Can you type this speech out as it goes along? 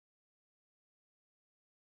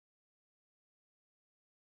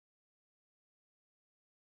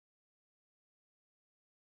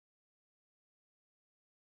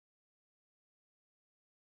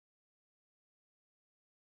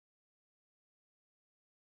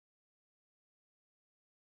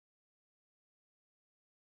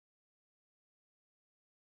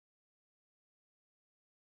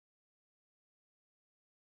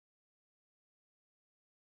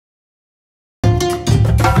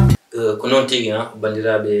ko non tigi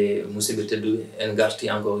bandiraɓe musidɓe tedduɓe en garti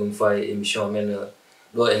encore une fois e émission men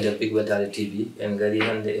ɗo e nder Big Weltare TV en gari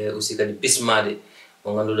hande e aussi kadi bismade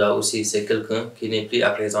mo ganduɗa aussi c'est quelqu'un qui n'est plus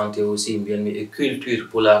à présenter aussi mbiyanmi e culture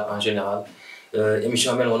pulaar en général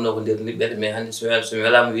émission men wonno ko nder niɓɓete mais hande so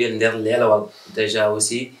welama wiye nder leelawal déjà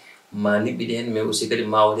aussi ma niɓɓiɗi hen mais aussi kadi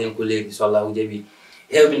ma waɗen ko leegi so Allahu jaaɓi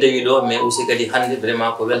hewɓe ndewi ɗo mais aussi kadi hande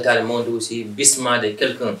vraiment ko weltare mawde aussi bismade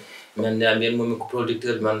quelqu'un mi anda mbiyen momi ko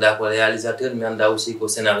producteur mi anda ko réalisateur mi anda aussi ko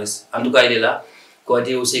scénariste en tout cas il est là ko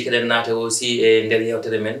adi aussi keɗen naata aussi e nder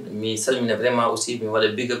yewtere men mi salmina vraiment aussi mi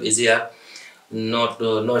waɗa big up e ziar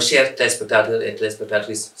nos chers téléspectateurs et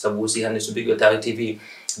téléspectatrices sabu aussi hande so Big Weltare TV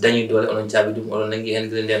dañi doole onon caabi ɗum onon nangi hen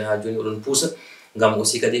guila nden ha joni oɗon puusa ngam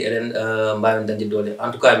aussi kadi eɗen mbawen dañde doole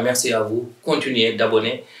en tout cas merci à vous continuez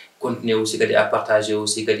d'abonner continuez aussi kadi à partager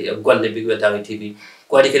aussi kadi golle Big Weltare TV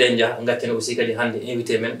ko waɗi kadi en jaa gaccen aussi kadi hande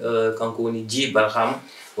invité men kanko woni Dji Barham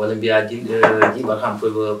walla mbiya Dji Barham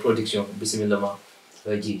production bisimilla ma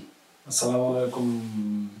Dji. Assalamu alaikum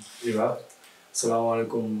Iba. Assalamu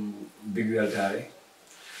alaikum Big Weltare.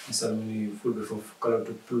 Mi salmini fulɓe fof kala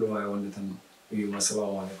to pullo wawi wonde tan wiyima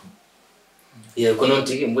assalamu alaikum. Ye ko noon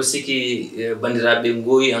tigi mboɗo sikki bandiraɓe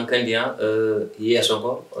gooyi hankkandi yeeso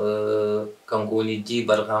ko kanko woni Dji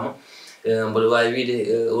Barham mboɗo wawi wiide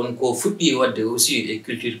wonko fuɗɗi wadde aussi e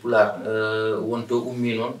culture pulaar wonto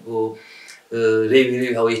ummi noon o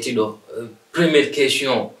rewi haw yetti ɗo première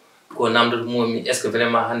question ko namdoto momi est ce que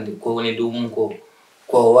vraiment hande ko woni dow mum ko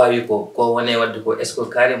wawi ko wone wadde ko est ce que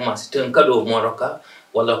carrément c'est un cadeau mo rokka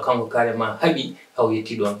walla kanko carrément haaɓi haw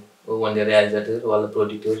yetti ɗon wonde réalisateur walla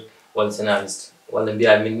producteur walla scénariste walla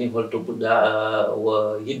mbiya min ni holto ɓuɗɗa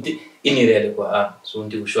yidde innirede quoi so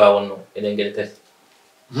wonti ko choix wonno eɗen gueɗe tati.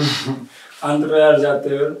 Entre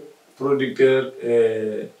réalisateur, producteur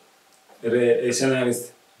et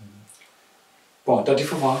scénariste. Bon, tati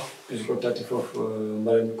fof je ko tati fof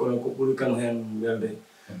mbaɗami kono ko ɓuri kam hen welde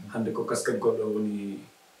hande ko casquette goɗɗo woni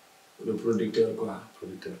le producteur quoi.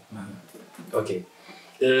 Producteur. Ok.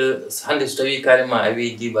 Hande so tawi carrément a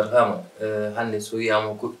wi Dji Barham hande so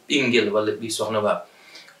wiyama ko ɓinguel walla ɓi sohna ba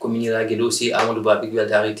ko miniraguel aussi Amadou Ba Big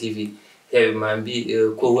Weltare TV heeɓe ma mbi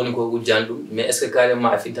ko woni ko wujjani ɗum mais est ce que carrément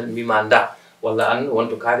a fin tan mbima nda walla an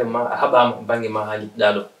wonto carrément a haɓama banggue ma ha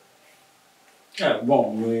jiɗɗa ɗo.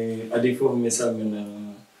 Bon mi adi fof mi salmina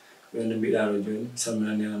ɓen mbiɗa ɗo joni mi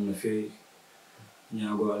salminani an no fewi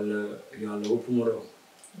ñaago Allah yo Allah woppumo ɗo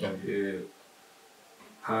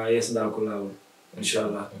ha yesdal ko lawol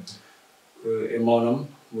inchallah e mawnam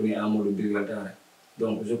woni Amadou Big Weltare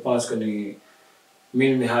donc je pense que ni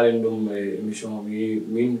min mi haalin ɗum e émission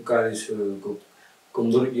min kalis ko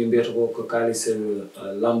mboruƴƴi mbiyata ko kalis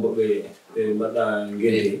lambo ɓe mbaɗɗa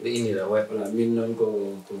gueɗe ɓe innira voilà min noon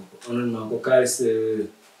ko onon noon ko kalis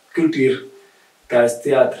culture kalis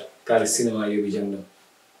théâtre kalis cinéma yoɓi jangdam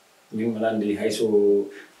min mbaɗa andi hayso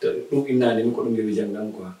ɗum innani ni ko ɗum yoɓi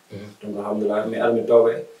jangdam quoi donc alhamdulillah mi armi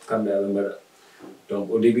tawɓe kamɓe aɓe mbaɗa donc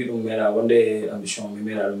au début ɗum meeɗa wonde ambition mi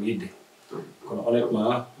meeɗa ɗum yidde kono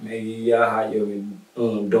honnêtement mi yiya ha ƴewmi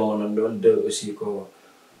un don non ɗon deux aussi ko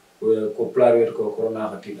pulaar wiyata ko corona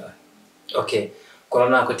ko tiiɗani. Ok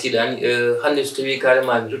corona ko tiiɗani hande so tawi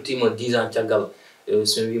carrément mi ruttima 10 ans caggal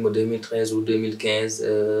so mi wima 2013 ou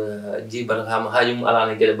 2015 Dji Barham haajumum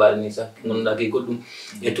alano gueɗe mbaɗe ni sah ganduɗa kay goɗɗum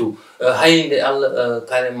et tout hayde Allah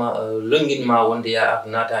carrément longuinma wonde ya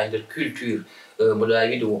naata e nder culture mboɗo wawi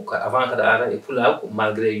wiide avant kada ara e pulaar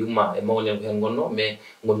malgré yumma e mawnen ko hen gonno mais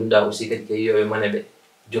gonduɗa aussi kadi ke yiyoɓe maneɓe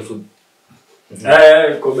jotuɓe.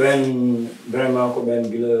 Ko ɓen vraiment ko ɓen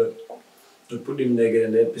guila no puɗɗimde gueɗe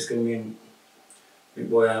nde puisque min mi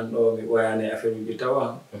ɓoyani ɗo mi ɓoyani affaire uji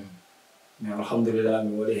tawa mais alhamdulillah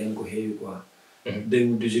mi waɗi hen ko heewi quoi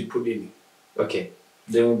 2018 puɗɗimi. Ok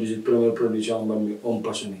 2018 première production mbanmi homme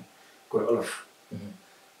passionné koye olof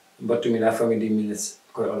mbattumi la famille des ministres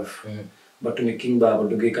koye olof mbattumi King Baba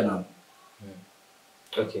Dogui Canal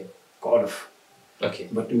ok ko olof ok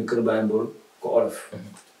mbattumi Kër Baye Mbol ko olof.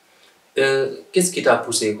 Qu'est ce qui t'a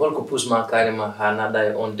poussé holko poussema carrément ha naɗa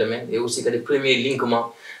e on domaine et aussi kadi premier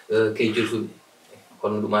linkement kay jotuɓe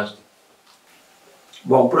holno ɗum arti.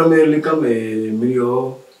 Bon premier linkam e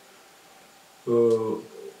milieu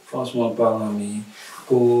franchement parlant mi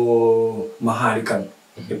ko Mahali Kane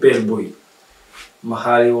e Père Boy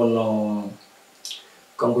Mahali wonno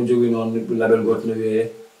kanko jogui noon label goto no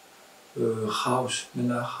wiye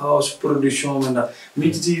house production maintenant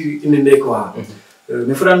miɗiti inde nde quoi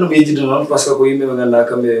mi fuɗani ɗum yejjide noon par ce que ko yimɓe ɓe ganduɗa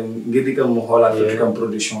kamɓe gueɗi kam mo hoolani foti kam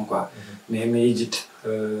production quoi mais mi yejjita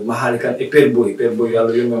mahalikan e père boy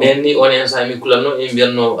yalla yonno mais ni on instant mi kulano e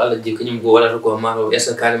mbierno alla ji kanyum go wala ko maro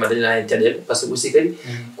est carrément dañ la tadel parce que aussi kadi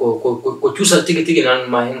ko ciusal tigi nan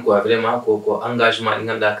ma hen quoi vraiment ko engagement di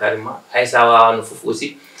nganda carrément hay sa wa no fofu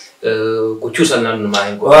aussi ko ciusal nan ma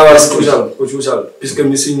hen quoi waaw ko ciusal puisque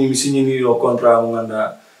mi signi ni o contrat mo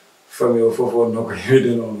nganda famille o fofu no ko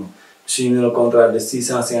yede non signi le contrat de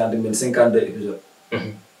 650 000 52 épisodes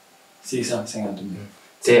 650 000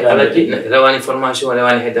 te ala rawani formation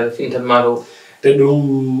rawani hedal fintal maro te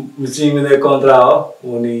dum mi signi le contrat o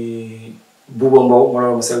woni bubo mbaw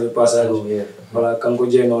mo ma saluer passage voilà kanko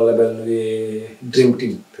jeno label no dream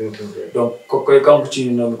team donc ko koy kanko ci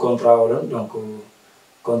no contrat o donc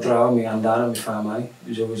contrat o mi andana mi famay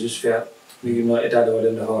je veux juste faire mi no état de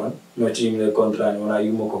wadende horan no ci le contrat wala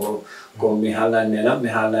yumo ko mi halani nena mi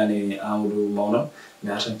halani amadou mawna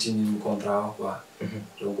mi argentine contrat quoi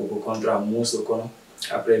donc ko contrat muso kono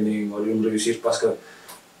après mi ngolum réussir parce que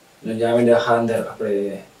no jaminde hande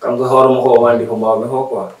après kanko hormo ko wandi ko mawbe ho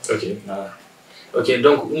quoi ok voilà ok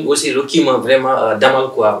donc aussi rokima vraiment damal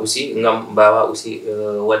quoi aussi ngam bawa aussi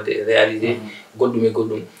wadde réaliser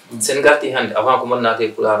goddum sen garti hande avant ko mon naté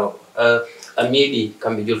pularo a meedi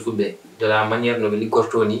kambe jol fubbe de la manière no li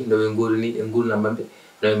gortoni no be ngorni e ngurna mabbe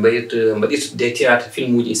no mbadit des théâtres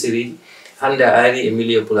filmuji et séries hande ari e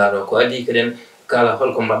milieu pularo ko adi keden kala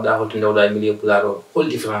holko mbadda holto ndewda e milieu pularo hol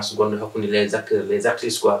différence gondo hakkunde les acteurs les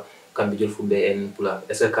actrices quoi kambe jol fubbe en pular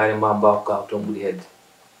est ce que carrément mbawka to mbudi hedde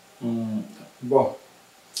bon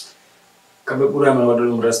kambe ɓurama wadde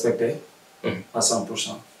ɗum respecté à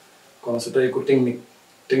 100%. kono so tawi ko technique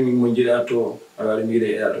mo jiiɗa to aɗa waɗa miide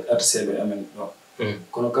e artiseɓe amen ɗo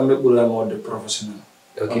kono kamɓe ɓurama wadde professionnel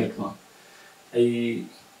honnêtement ay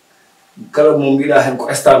kala mo mbiɗa hen ko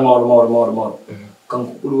star mawɗo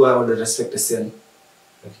kanko ɓuuri wawi wadde respecté scène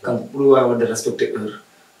kanko ɓuuri wawi wadde respecté heure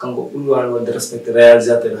kanko ɓuuri wawi wadde respecté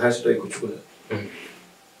réalisateur hay so tawi ko cukalel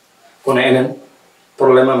kono enen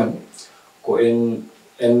probléme amen ko en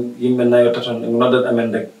yimɓe nayo tatan en noddat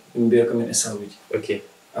amen rek en mbiya kamen e sawuji ok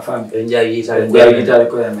a faami en jaawi yitade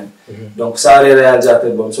koye amen donc saare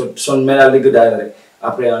réalisateur bon son meɗa liggodade rek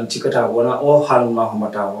après an cikkata wona o haalma ko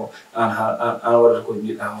mbatta o an waɗata ko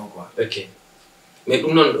jiɗɗa o quoi ok mais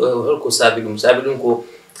ɗum noon holko saabi ɗum ko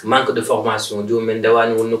manque de formation jomum men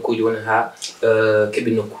dewani won nokkuji woni ha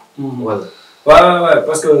keeɓi nokku walla ouais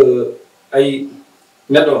parce que ay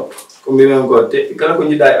neɗɗo ko mbimen ko kala ko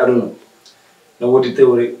jiɗɗa e aduna no wodi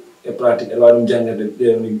théorie et pratique aɗa wawi ɗum jangguede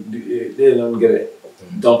ɗe noon gueɗe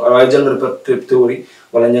donc aɗa wawi jangguede par théorie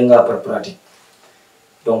walla jangga par pratique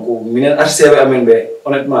donc minen artisteɓe amen ɓe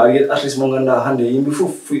honnêtement aɗa yiyat artiste mo ganduɗa hande yimɓe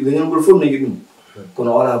foof leñolngol foof nagui ɗum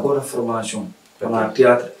kono wala goto formation wona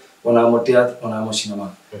théâtre wonamo cinéma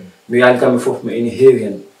mi yani kamɓe foof mi ene heewi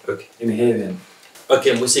hen ok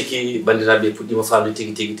mo sikki bandiraɓe puɗɗima famde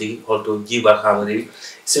tigui holto jiibar hamorewi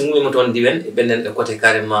sen gumima toon diwen e ɓenɗen e côté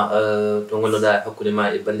carrément to gonnoɗa hakkude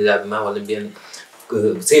ma e bandiraɓe ma walla mbiyen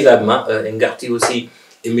sehilaɓe ma en garti aussi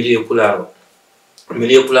e milieu pular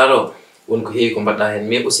o wonko heewi ko mbaɗɗa hen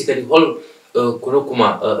mais aussi kadi hol ko rokkuma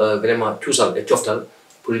vraiment cuusal e coftal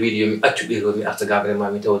pour wiide yomi accu ɓeeto mi arta ga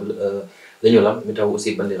vraiment mi tawa leñolam mi tawa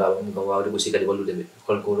aussi bandiraɓam gam wawde aussi kadi wallude ɓe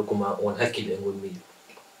holko rokkuma on hakkille e ngol miijo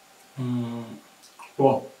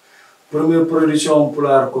bon première production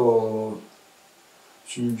pular ko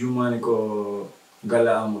sumi jumani ko galle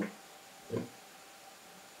amadou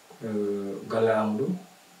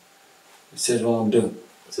saison 2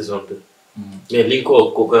 mais lin ko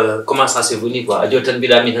comment ça c'est venu quoi a joni tan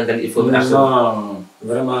mbiɗa min tan kadi il faut mi arta non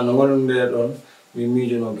vraiment no gonɗon nde ɗon mi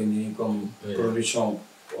miijonoɓe ni comme production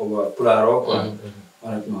pular o quoi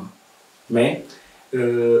honnêtement mais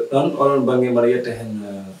ɗon oɗon banggue mbaɗa yetta hen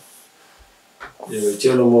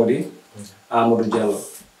ceerno modi amadou diallo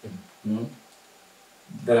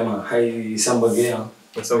vraiment hay samba gueye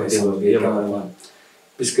cameraman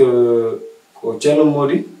puisque ko ceerno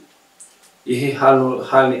modi yeehi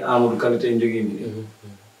haalni amadou qualité en joguimi ɗi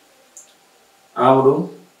amadou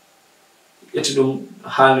ƴetti ɗum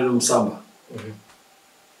haalni ɗum samba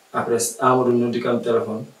après amadou noddi kam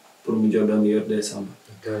téléphone pour mi joɗɗo mi yettude samba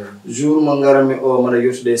jour mo garami o mbaɗa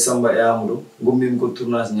yettude samba e amadou gummimi ko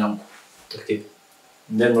tournage ñamko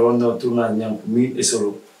nden mi wonno tournage ñamko min e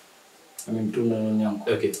solo amin tourna noon ñamko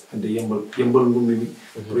hedde yembol gummimi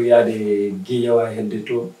pour yaade guiyawa hedde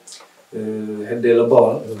to hedde le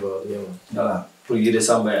bawal voilà pour yiide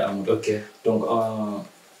samba e amadou donc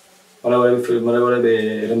wala wala ɓe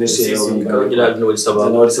remercier no waɗi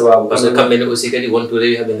sababu par ce que kamɓene aussi kadi wonto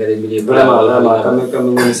rewi haɓe gaare milieu vraiment kamɓe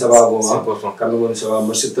woni sababu kamɓe woni sababu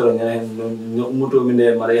mbaɗa siftora ñana hen no ummotomi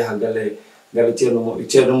nde mbaɗa yaaha galle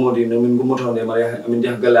ceerno modi no min gummoto nde mbaɗa yaaha amin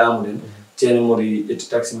jaha galle amadou en tiene mori et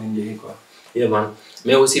taxi men jehi quoi yeah man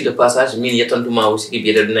mais aussi de passage min yetantuma aussi ki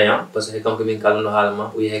biede dina parce que comme min kalno halama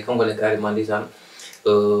o yehe kanko ne carrément disan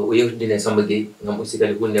o yewtidine Samba Gueye ngam aussi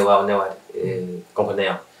kadi hunde wawa newade kanko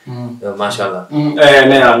neya machallah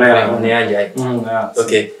neya Ndiaye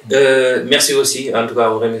ok merci aussi en tout cas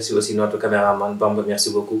on remercie aussi notre caméraman Bamba merci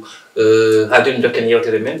beaucoup ha joni dokken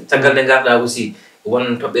yewtere men tagal de garda aussi won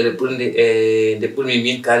toɓɓere ɓurde nde ɓurmi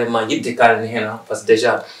min carrément yidde kalani hen parce que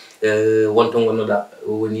déjà wonto gonnoɗa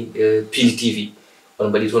woni Pili TV on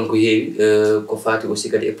mbaɗi toon ko heewi ko fati aussi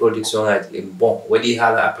kadi e production ngaji bon waɗi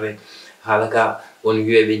haala après haala ka won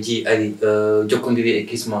wiyeɓe ji ari jokkodiri e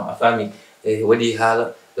kisma a faami waɗi haala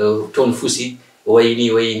toon fuusi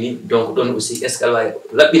wayini donc ɗon aussi est ce que aɗa wawi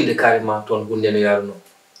laɓɓinde carrément toon hunde no yaruno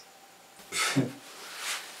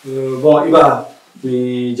bon Iba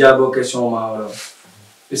mi jaabo question ma oɗo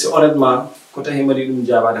parce que honnêtement ko tahi mbaɗi ɗum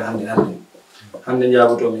jaabade hande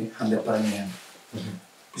jaabotomi hande parmi hen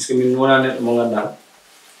puisque min wona neɗɗo mo ganduɗa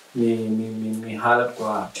mi haalat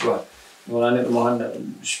quoi tu vois mi wona neɗɗo mo ganduɗa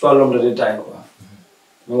je suis pas l'homme de détail quoi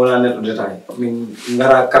mi wona neɗɗo détail min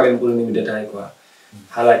ngara kaɓen ɓuranimi détail quoi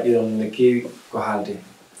haalaji ɗiɗon ne keewi ko haalde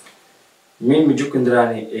min mi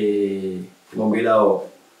jokkodirani e mo mbiɗa o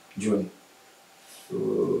joni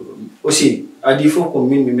aussi adi fof ko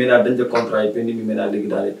min mi meeɗa dañde contrat e pindi mi meeɗa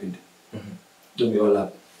ligguidade e pindi ɗum yo laaɓ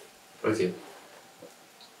ok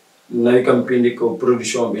nawi kam pindi ko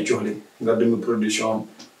production ɓe cohli gardumi production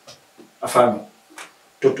a faami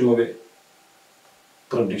tottumoɓe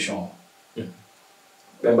production o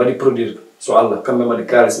ɓe mbaɗi produire so Allah kamɓe mbaɗi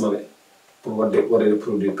kalis maɓe pour waɗede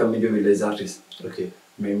produire kamɓe jogi les artistes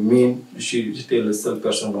mais min j'étais le seul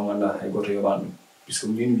personne mo ganduɗa hay goto yoɓani ɗum puisque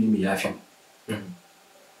min wimi yaafima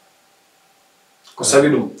ko sabi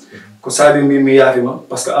ɗum ko saabi mi yaafima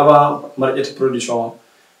par ce que avant mbaɗa ƴetti production o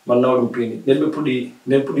man nawa ɗum pindi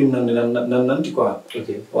nden puɗɗi nande nanti quoi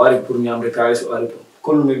o ari pour ñamde kalis o ari pour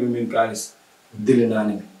kollumiɓe min kalis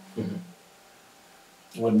dillinanimi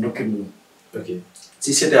woni dokkirmi ɗum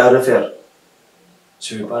si c'était à refaire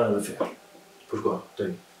je vais pas le refaire pourquoi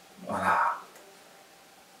voilà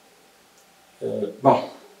bon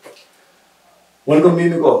woni ko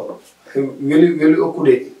mbimi ko weli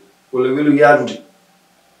okkude walla welu yaadude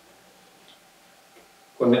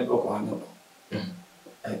ko neɗɗo ko ha neɗɗo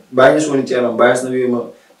Bayes woni ceerno Bayes no wiyima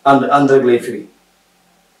and rek lay firi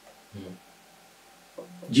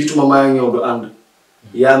jiituma maa ñëw du ànd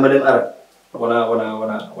yaa ma dem ara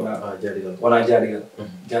wona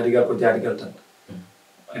jaadigal ko jaadigal tan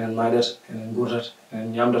enen maydata enen gurdata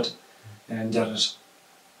enen ñamdata enen jardata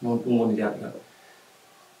noon ɗum woni jaadigal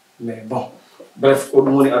mais bon bref ko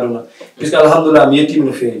ɗum woni aduna puisque alhamdulillah mi yettima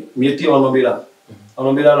no feewi mi yetti on no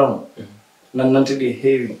mbiɗa ɗon nante ɗi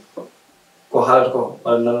heewi ko haalata ko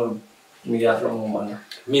walla nanoɗum mi yaafi on mo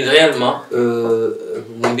min réellement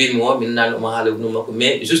mo mbimi o min nani omo haala ɗum makko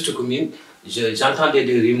mais juste que min j'entendais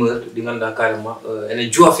des rumeurs ɗi ganduɗa carrément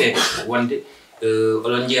ene joofe wonde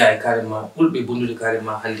oɗon jeeya carrément ɓurɓe bonnude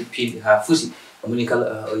carrément hannde piindi ha fusi moni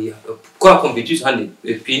kala quoi compétition hannde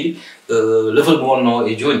piindi level mo wonno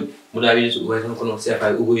e joni mboɗa wiide way tan kono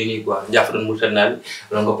CFA ugoyini quoi jaffaɗon murtannaɓe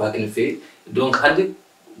oɗon goppaki no feewi donc hannde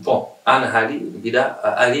bon an haali mbiɗa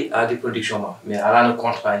ari adi production ma mais alano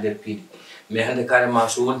contrat e nder piindi mais hannde carrément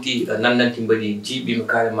so wonti nandanti mbaɗi jiiɓima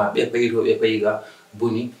carrément ɓe payito ɓe payiga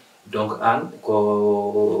boni donc an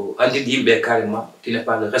ko andide yimɓe carrément tu n'es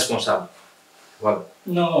pas le responsable voilà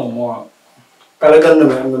non moi kala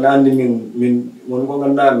ganduɗo mi andi min woni ko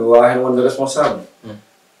ganduɗa mi wawa hen wonde responsable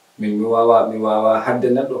min mi wawa hadde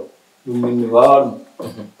neɗɗo ɗum min mi wawa ɗum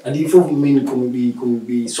adi fof min komi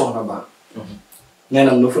ɓi sohna ba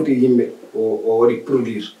nenam no foti yimɓe o waɗi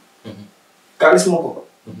produire kalis makko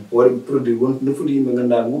o waɗi produire won no foti yimɓe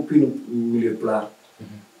ganduɗa guppino milieu plat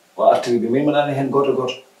o artiriɓe min mbaɗani hen goto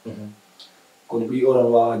kono ɓi oɗon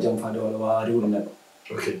wawa jamfade walla wawa rewde neɗɗo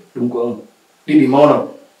ɗum ko on ɗiɗi mawnan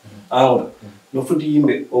awda no foti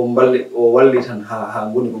yimɓe o walli tan ha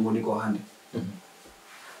goni ko goni ko hande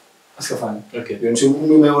est ce que fami yon somi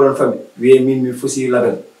ummima e oɗon famille wiye min mi fosi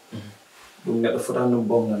label ɗum neɗɗo fotani ɗum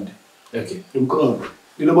bomnande ɗum ko on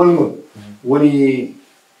ɗiɗo ɓolngol woni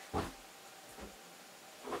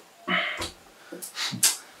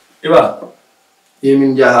Iba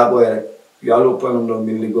yemin jaha ɓoye rek yo Allah uppanon ɗon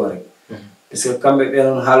min liggo rek par ce que kamɓe ɓe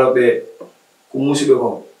noon haaloɓe ko musiɓe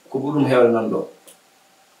ko ɓuɗɗum hewde nan ɗo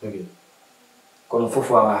kono fof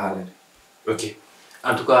wawa haalede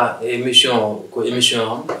en tout cas émission ko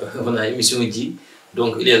émission wona émission ji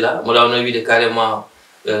donc il est là mo lawno wiide carrément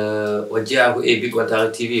o jeeya ko e Big Watara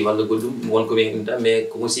TV walla goɗɗum wonko min ɗumta mais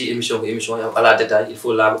ko aussi émission ko émission ala détail il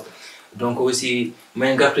faut laaɓa donc aussi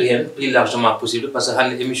mais gartu hen plus largement possible parce que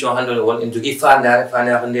hande émission hande on en jogui fandare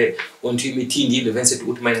hande on tumi tindi le 27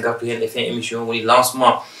 août mais gartu hen e fin émission woni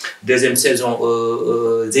lancement deuxième saison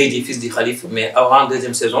Zeydi fils du Khalif mais avant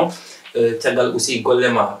deuxième saison tagal aussi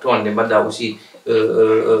gollema ton de badda aussi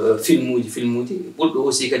filmuji ɓurɗo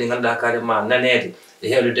aussi kadi ganduɗa carrément nanede e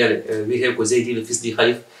heɗodere wiyete ko Zeydi le fils du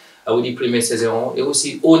Khalif a woni première saison et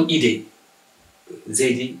aussi on idée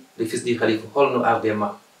Zeydi le fils du Khalif holno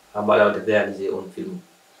ardema ha mbaɗawde réalisé on film.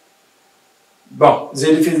 Bon,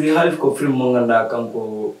 Zeydi fils du Khalif ko film mo ganduɗa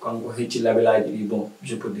kanko hecci labelaji ɗi bon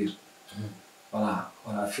je peux dire. Voilà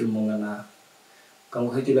film mo ganduɗa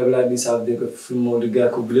kanko hecci labelaji ɗi ça veut dire que film o ligga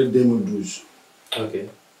ko bile 2012. Ok.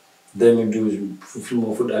 2012 film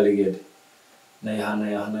o fuɗɗa liggede na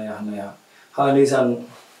yaha ha nisan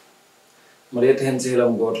mbaɗa yetta hen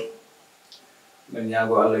sehilam goto mbeɗa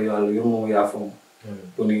ñaago Allah yo Allah yurmomo yaafomo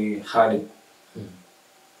woni Khalid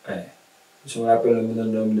eyi je me rappelle no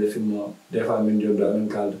minen ɗo minde film o des fois min joddo amin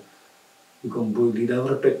kalda wi comme boy ɗi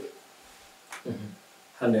ɗawra pet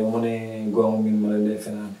hande woni gonga min mala nde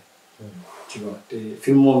fenade tu vois te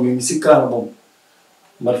film o min sikkano bon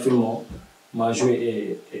mbat film o ma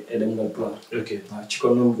joué e ɗemgal pulaar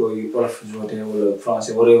cikon noon koye wolof jouté walla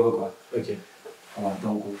français whatever quoi voilà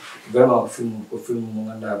donc vraiment ko film mo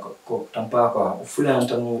ganduɗa ko tampa quoi o fulan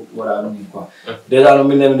tan waɗa ɗum quoi déjà no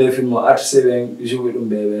minnemi nde film o artiste ɓe joué ɗum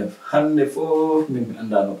ɓe hande fof min mi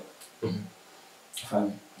andano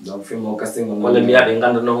fami donc film o casting o walla mbiya ɓe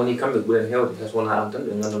gandano woni kamɓe ɓuuren hewde hay so wona am tan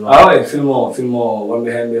ɓe gandano ouais film o wonɓe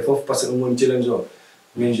hen ɓe fof par ce que ɗum woni challenge o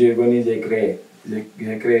min joué boni j'ai créé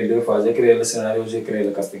 2 fois, j'ai créé le scénario, j'ai créé le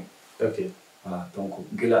casting. Ok. Voilà, donc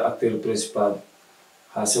l'acteur principal,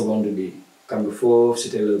 à seconde, quand il faut,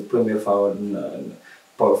 c'était le premier fois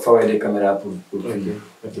des caméras pour filmer.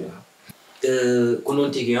 Ok. Qu'on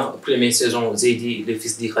dit première saison, Zeydi, le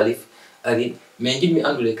fils du Khalif, ari, mais je me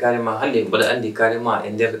andou carrément, hande, bada andi carrément,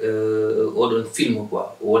 ender, odon film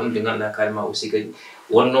quoi, on dengan carrément aussi que,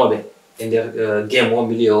 on nobe, ender game au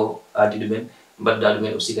milieu à du domaine. Badda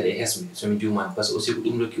ɗumen aussi kadi e hesɓe somi juumani par ce que aussi ko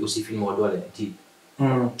ɗum rokki aussi film o doole ti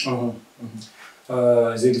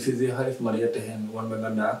Zeydi fils du Khalif mbaɗa yetta hen wonɓe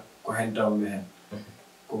ganduɗa ko hen tawɓe hen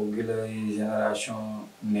ko guila génération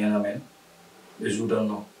nena men ɓe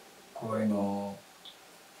juudanno ko wayno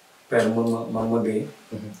père Mamma Gueye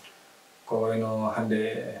ko wayno hande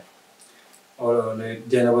oɗo no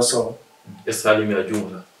Dieynaba Sow salimi a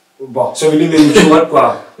juumata bon so mi limi juumat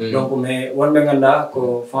quoi donc mais wonɓe ganduɗa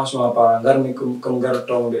ko franchement par garmi comme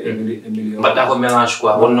gartoɓe e milieu mbaɗɗa ko mélange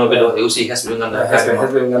quoi wonnoɓe ɗo e aussi hesɓe ganduɗa hesɓe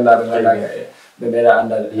ganduɗa ɓe meeɗa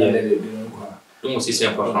andade ɗum quoi ɗum aussi c'est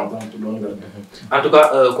important donc ɗon garmi en tout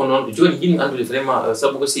cas ko noon joni yimɓe andude vraiment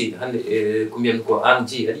saabu aussi hande ko mbiyatmi ko an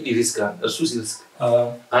ji aɗa yiiɗi risque an aɗa suusi risque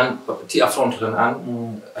an ti affronte tan an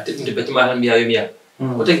a teɗɗinte bâtiment tan mbiya yo miya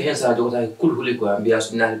ko tagi hen sa jogotaki kulhuli quoi mbiya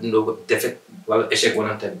so naati ɗum ɗo ko défaite walla échec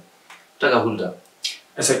wonantami taga hulda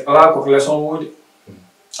échec ala ko leçon woodi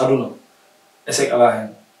aduna échec ala hen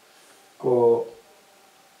ko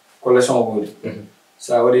leçon woodi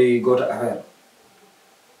sa waɗi goto affaire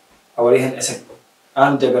a waɗi hen échec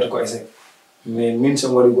an jagata ko échec mais min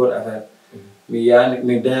somi waɗi goto affaire mi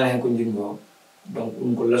dañani hen ko jinmi ko donc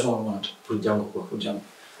ɗum ko leçon wonata pour janggo quoi pour janggo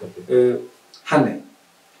hande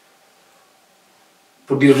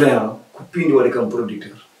pour dire vrai ko pindi waɗi kam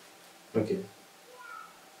producteur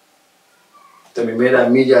tami meeɗa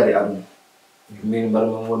miijade aduna min mbaɗa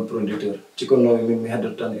won producteur cikkonnomi min mi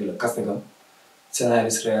heddoto tan e casting kam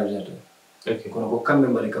scénariste réalisateur kono ko kamɓe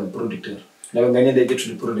mbaɗi kam producteur naɓe gañede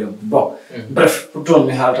ƴettude produit am bon bref pour toon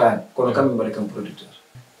mi haalta hen kono kamɓe mbaɗi kam producteur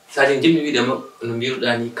c'est-à-dire jimmi wiɗema no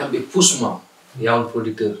mbiruɗa ni kamɓe poussement yawon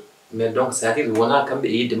producteur mais donc c'est à dire wona kamɓe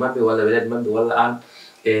e yidde mabɓe walla welede mabɓe walla an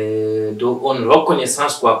e dow on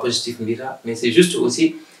reconnaissance quoi positif mbiyata mais c'est juste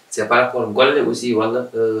aussi c'est par rapport golle aussi walla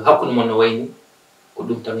hakkude mon no wayni ko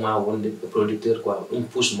ɗum tagma wonde producteur quoi ɗum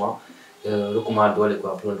poussement rokkuma doole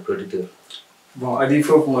quoi pour producteur bon adi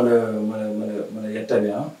fof mbaɗa yettaɓe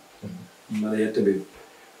mbaɗa yettaɓe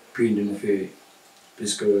pinde no fewi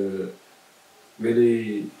puisque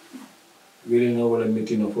welino walla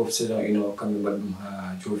mettino fof saison ino kamɓe mbaɗa ɗum ha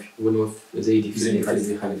joofi woni Zeydi fils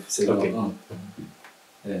du Khalif saison 1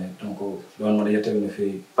 donc ɗon mbaɗa yettaɓe no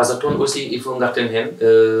fewi par ce que toon aussi il faut garten hen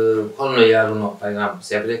holno yaruno par exemple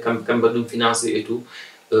c'est vrai kamɓe mbaɗa ɗum financé et tout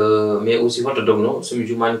mais aussi holto dogno somi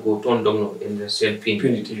jumani ko toon dogno e nder chaine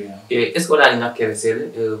Pindi et est ce que waɗani ngakkere seeɗa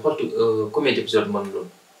holto combien d'épisode mbaɗa ɗon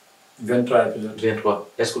 23 épisodes 23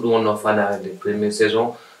 est ce que ɗum wonno fanade première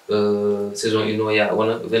saison saison inoya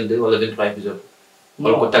wona 22 walla 23 épisode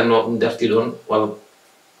walla ko tagno ɗum darti ɗon walla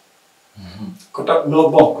Kota no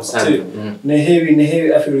bon ko sali ne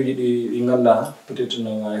heewi affaire ɗi ganduɗa peut être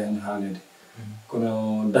no wawi hen haalede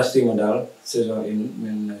kono dartima dal saison 1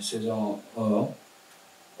 min saison 1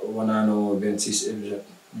 wonano 26 épisode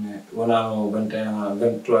mais wonano 21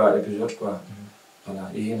 23 épisode quoi voilà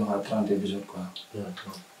yehino ha 30 épisode quoi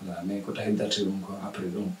voilà mais ko tawi darti ɗum ko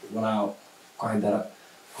après ɗum wona ko haydara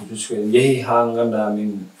ko jusque jeehi ha ganduɗa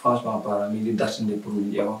min franchement parlant min yiɗi dartinde pour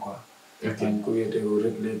min ƴeewa quoi ko wiyete ko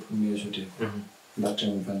réglé premier jeté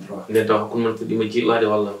dartimi 23 nden taw hakkude mon fuɗɗima jiiɓade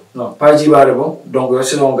walla non pas jiiɓade bon donc yo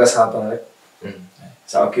saison gas ha para rek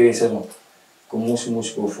sa okke saison ko muusi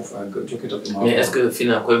ko fof a jokkita ɗum mais est ce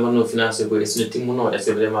que koye manno financé koye sino timmuno est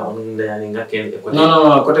ce que vraiment on dayani ngakkede e côté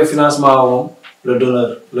non côté financement moom le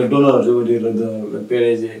donneur je veux dire le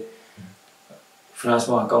PDG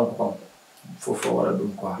financement kanko kam fof o waɗa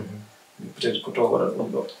ɗum quoi peut être ko to waɗa ɗum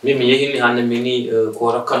ɗo min mi yehini hannde mini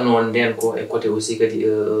ko rokkanno nden ko e côté aussi kadi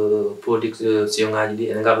production ngaji ɗi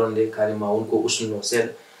ene garɗon nde carrément wonko usnuno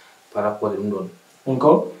seeɗa par rapport e ɗum ɗon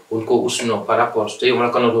wonko usnuno par rapport so tawi omo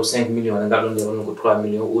rokkanno to 5 millions ene garɗon nde wonno ko 3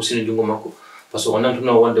 millions o usino junngo makko par ce que o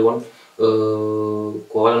nantuno wonde won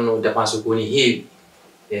ko waɗanno dépense ko woni heewi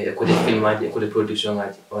e côté film aji e côté production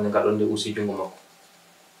ngaji one garɗon nde usi junngo makko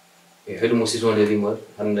e heɗum aussi son des rumeurs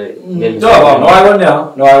hande no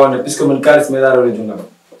wawi wonde puisque min kalis meeɗa rewde junggam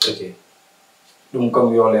ok ɗum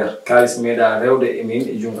kam yo leer kalis meeɗa rewde e min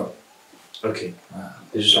e junggam ok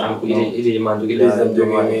juste an ko idée ma jogui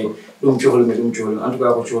ɗum cohlimi en tout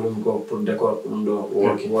cas ko cohlimi ko pour décor ko ɗum ɗo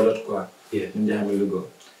wodat quoi min jahami liggo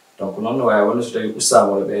donc noon no wawi wonde so tawi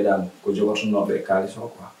ustama walla ɓeydama ko jogotonoɓe e kalis o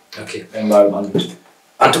quoi ok ɓe mbawi andude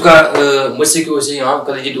en tout cas mo sikki aussi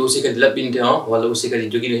kala jiɗɗo aussi kadi laɓɓinte walla aussi kadi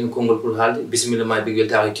joguiɗo hen konngol pour haalde bisimilla ma Big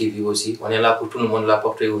Weltare TV aussi on est là pour tout le monde, la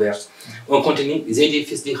porte est ouverte on continue Zeydi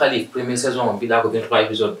fils du Khalif première saison mbiɗa ko 23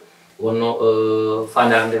 épisode wonno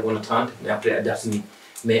fandare nde wonno 30 mais après a dartini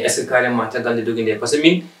mais est ce que carrément caggal nde jogui nde par ce que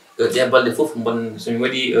min ɗe balɗe foof bon somi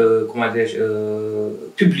waɗi comment dirais je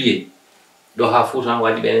publié ɗo ha Fouta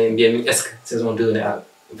waɗi ɓe mbiya min est ce que saison 2 ne ara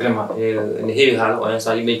vraiment ne heewi haala o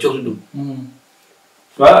instant yimɓe cohli ɗum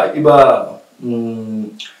voilà iba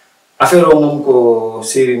affaire o moom ko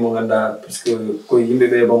série mo ganduɗa puisque ko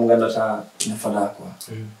yimɓeɓe bomo gandata ina fada quoi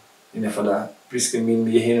ina fada puisque min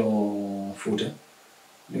mi yehino Fouta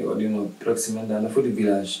mi waɗino proximement dans no foti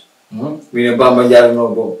village min e Bamba jarino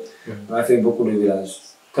bo on a fait beaucoup de village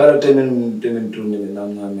kala temin tourné ɓe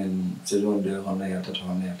namna men saison 2 hono yaltata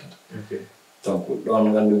donc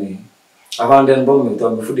ɗon gandumi avant nden bo mi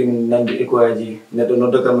taw mi fuɗɗimi nande écho aji neɗɗo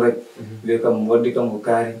nodda kam rek wiya kam waddi kam ko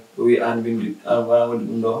kaari o wi an windi an wawa waɗi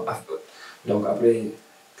ɗum ɗo donc après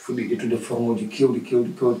fuɗɗi ƴettude forme uji kewɗi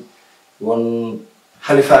won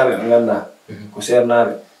halifaɓe ɓe ganduɗa ko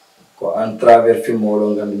sernaɓe ko en travers film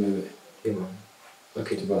oɗo gandumi ɓe ok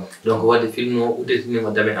donc wadde film o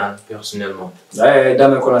uddetinima dame an personnellement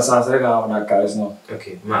dame connaissance rek a wona kalis noon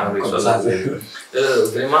ok ma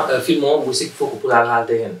vraiment film o mo sikki fof ko pour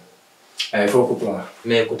haalde hen il faut ko plan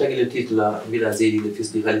mais ko tagui le titre là mbiɗa Zeydi le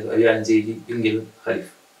fils du Khalif a wiyani Zeydi ɓinguel Khalif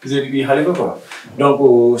Zeydi ɓi Khalifa quoi donc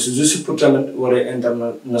je suis pour tamit waɗe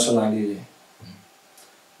internationalisé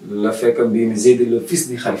le fait que mbimi Zeydi le fils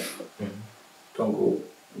du Khalif donc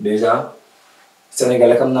déjà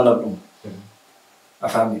sénégalais kam nanat ɗum a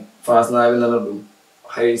faami France naɓe nanat ɗum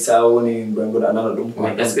hay sa woni ɓengoɗo a nanat ɗum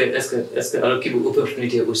mais est ce que alors kiɓe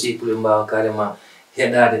opportunité aussi pour ɓe mbawa carrément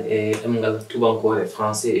heɗade e ɗemgal tubankore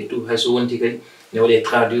français et tout hayso wonti kadi ne waɗe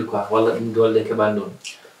traduire quoi walla ɗum dolde keɓani ɗon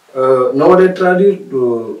no waɗe traduire ɗo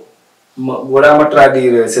waɗama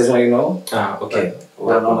traduire saison 1 o ok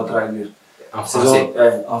waɗama traduire en français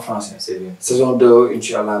en français c'est bien saison 2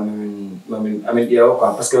 inchallah amin ƴeewa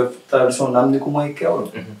quoi parce que traduction namdi ko moye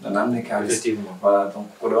kewɗo namdi kalis effectivement voilà donc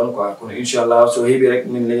ko ɗon quoi kono inchallah so heeɓi rek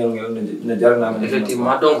min leñol ngel ne jarnama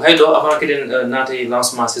effectivement donc hayɗo avant kadi naata e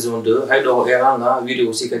lancement saison 2 hayɗo ko eranga wiide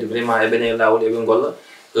aussi kadi vraiment eɓene lawol eɓe golla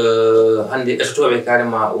hande etotoɓe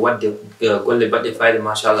carrément wadde golle baɗɗe fayde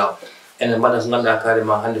machallah ene mbaɗa ko ganduɗa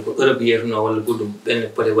carrément hande ko Europe yeytuno walla goɗɗum ɓenne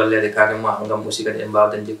poti wallede carrément gam aussi kadi en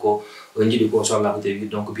mbawa dañde ko jiiɗi ko sohla ko dewi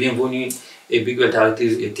donc bienvenue et Big Weltare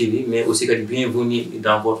TV mais aussi kadi bienvenue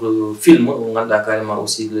dans votre film mo ganduɗa carrément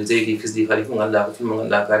aussi le Zeydi fils du Khalif mo ganduɗa ko film mo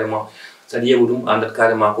ganduɗa carrément saɗa ƴeewa ɗum andat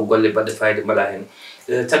carrément ko golle baɗɗe fayde mbaɗa hen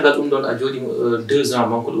caggal ɗum ɗon a jooɗima 2 ans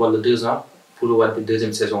manqueɗo walla 2 ans pour wadde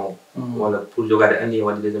deuxième saison walla pour jogade anni e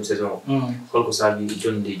wadde deuxième saison holko saabi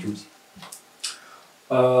jonde juuɗi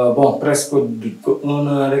bon presque 1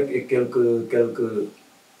 an rek et quelques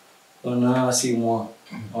 1 an 6 mois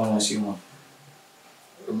 1 an 6 mois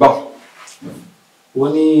bon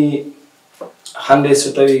woni hande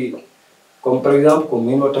so tawi comme par exemple ko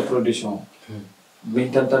min watta production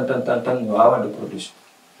min tan mi wawa de production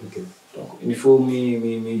donc il faut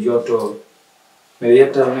mi jotto mi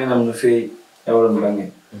yetta nenam no feewi e wolon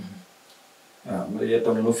bangen waaw mi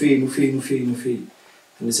yettam no feewi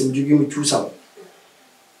hande somi joguima cuusal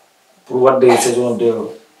pour wadde saison 2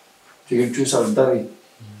 o jogui cuusal dari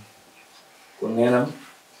ko nenam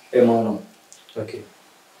e mawnam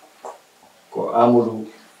ko Amadou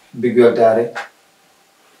Bigueltare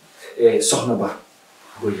e Sokhna Ba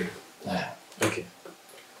golle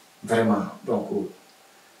vraiment donc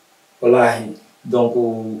wallahi donc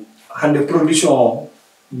hande production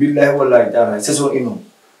billahi wallahi taala saison ino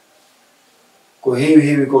ko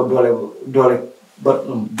heewi ko dole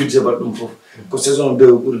baɗɗum budget baɗɗum fof ko saison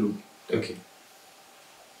 2 ɓuri ɗum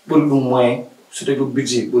ɓuri ɗum moyen so tawi ko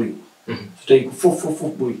budget ɓuri so tawi ko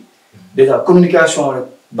fof ɓuri déjà communication rek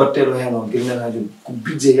batteɗo hen o guirnel ha joni ko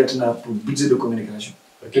budget yaltina pour budget de communication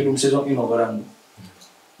ke ɗum saison ino waɗani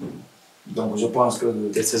ɗum donc je pense que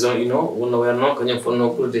te saison ino wonno werno kañum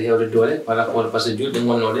fonno ɓurde hewde doole par rapport par ce que julɗe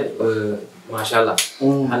gonnoɗe machallah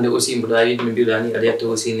hande aussi mboɗa wiide mi mbiɗa ni aɗa yetta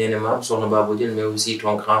aussi nene ma Sokhna Babou Diel mais aussi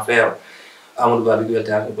ton grand frère Amadou Ba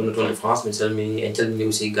Bigueltare bonno toon de France mi salmini en calmini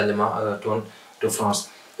aussi galle ma toon de France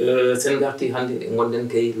sen garti hande gonɗen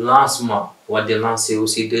kay lancement wadde lancé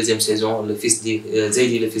aussi deuxième saison le fils du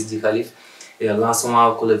Zeydi le fils du Khalif et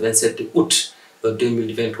lancement ko le 27 août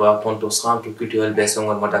 2023 toon to centre culturel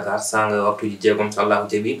Bessongol mo Dakar sanga waktuji jeegom so Allahu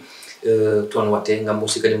jaaɓi toon watte ngam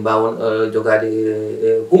aussi kadi mbawon jogade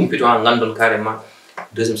humpito ha gandon carrément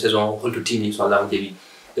deuxième saison holto tini so Allahu jaaɓi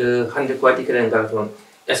hande ko waɗi kadi ngal toon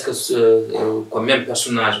est ce que ko même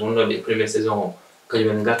personnage wonnoɓe première saison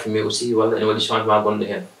kañum en garti mais aussi walla ene waɗi changement gonɗo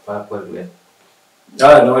hen par rapport e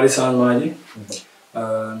ɗum no waɗi changement ji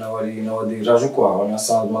no waɗi rajout quoi wona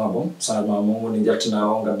changement mom woni jaltina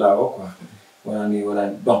o gadda o quoi wonani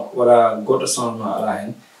donc wala goɗɗo changement ala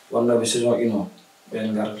hen wonnoɓe saison ino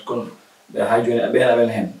ɓen garat kono ɓe ha joni ɓen aɓen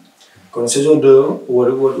hen kono saison 2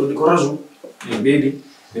 woɗi ko rajout min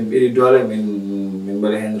ɓeydi doole min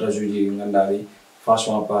mbaɗi hen rajout ji gandaɗi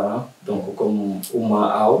franchement parlant donc comme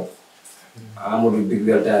Oumma Aw Amadou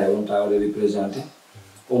Bigueltare on tawa waɗi présenté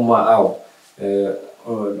Oumma Aw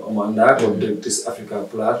omo anda ko directrice Africa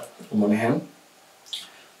Plat omoni hen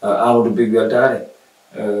Amadou Bigueltare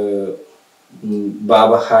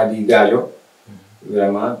Baba Khadi Gadio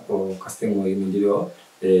vraiment ko casting mo yimi jiɗi o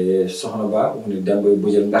e Sokhna Ba woni Demba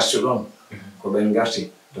Bojel garti ɗon ko ɓen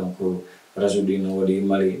garti donc rajout ɗi no waɗi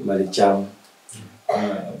Mali Thiam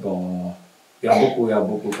bon y a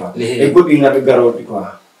beaucoup quoi e goɗɗi ngaɓe garoɗi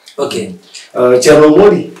quoi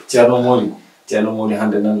Ceerno Modi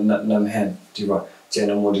hande nan hen tu vois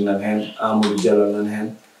Ceerno Modi nan hen Amadou Diallo nan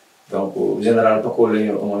hen donc général Pakole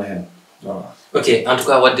leñol omon hen voilà en tout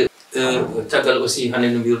cas wadde caggal aussi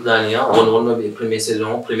hande no mbiruɗani wonnoɓe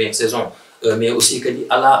première saison mais aussi kadi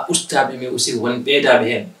ala ustaɓe mais aussi won ɓeydaɓe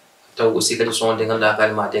hen taw aussi kadi sonde ganduɗa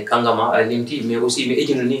carrément te kangama aɗa limti mais aussi mi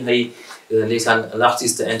ejino ni hay ndeysan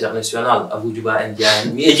l'artiste international Abou Djouba en jeeya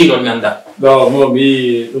hen mi eji noon mi anda non mo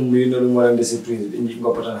mi ɗum wino ɗum waɗande surprise ɓe jii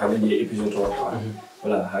goppa tan haɓe jeeya épisode o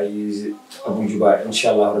voilà hay Abou Djouba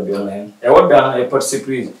inchallah rabbi on hen e woɓɓe an e pat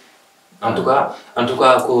surprise en tout cas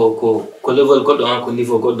ko level goɗɗo ko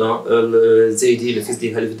niveau goɗɗo le Zeydi le fils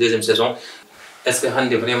du Khalif deuxième saison est ce que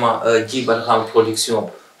hande vraiment Djibat Ham production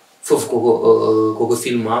fof koko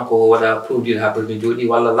film koko waɗa produire ha ɓermi jooɗi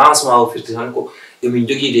walla lancement o firti tan ko emin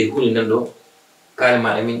joguide hunde nan ɗo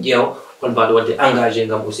carrément emin ƴeewa hol mbaɗo wadde engagé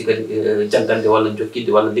ngam aussi kadi jaggande walla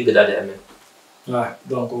jokkidde walla liggadade amen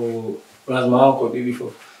donc lancement ko ɗiɗi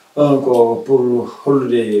fof un ko pour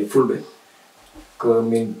hollude fulɓe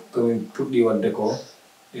komin puɗɗi wadde ko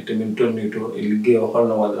e tomin tonni to e liggey o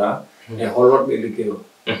holno waɗata e holwatɓe liggey o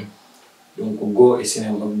donc go e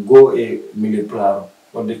cinéma go e milieu plat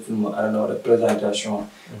o wadde film arana waɗa présentation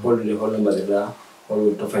hollude holno mbaɗirɗa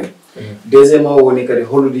hollo to fayi deuxiémement woni kadi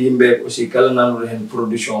hollude yimɓe aussi kala nannuɗo hen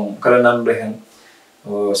production kala nannuɗo hen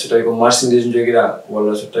so tawi ko marchandise joguiɗa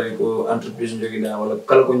walla so tawi ko entreprise joguiɗa walla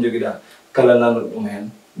kala ko joguiɗa kala nannuɗo ɗum hen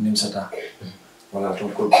nimsata voilà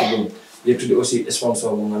donc ko ɗum yettude aussi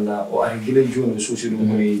sponsor mo ganduɗa o ari guila joni suusi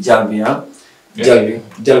ɗum woni Jalbi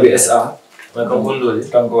SA kanko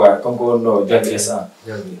wonɗo Jalbi SA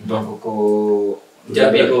donc ko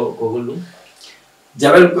Jalbi ko hollum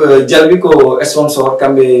Jalbi ko sponsor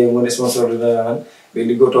kamɓe woni sponsor de han ɓe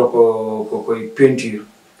liggoto ko koye peinture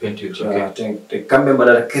te kamɓe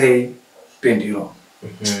mbaɗata créé peinture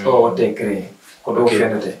o watte créé ko ɗo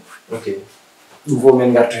fendete ɗum fof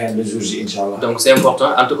min gartu hen le jour ji inchallah. Donc c'est important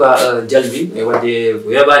en tout cas Jalbi e wadde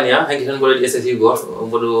weɓani ha hanki tan mboɗo waɗi estati goto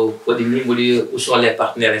mboɗo waɗi ni mboɗi où sont les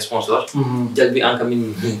partenaires et sponsors. Jalbi an kam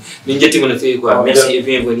min jettima no fewi quoi. Merci et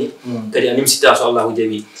bienvenue kadi a nimsita so Allahu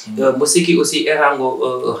jaaɓi. Mo sikki aussi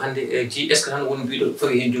erango hande ji est ce que tan woni mbiɗo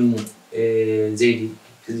fawi hen jungo mum e Zeydi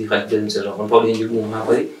fisdi Khalif deuxième saison on pawɗo hen jungo mum ha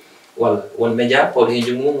paari walla won média pawɗo hen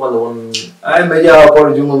jungo mum walla won ay média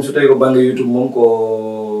pawɗo jungo mum so tawi ko banggue YouTube mum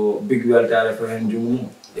ko big weltare fo hen jungo mum.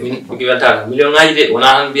 Big weltare million ngaji de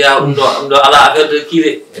wona tan mbiya ɗum ɗo ala affaire de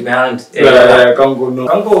kiire mi haalante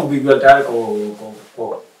kanko big weltare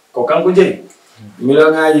ko kanko jeeyi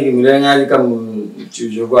million ngaji kam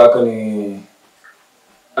je vois que ni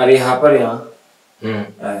ari ha paari ha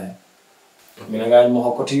ay million ngaji mo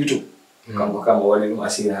hokkoto YouTube kanko kam o waɗi ɗum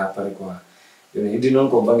assuré ha paari quoi joni heddi noon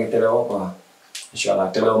ko banggue télé o quoi inchallah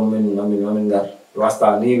télé o min gar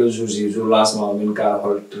wasta ni le jour lancement min ka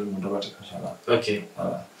holto mo dogata inchallah. Ok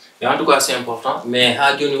voilà. Et en tout cas c'est important mais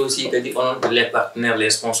ha joni aussi kadi on les partenaires les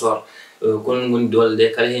sponsors kon ngoni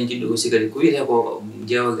dolde kala hen jiddo aussi kadi ko wiite ko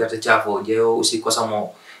jeewo gerte tiafo jeewo aussi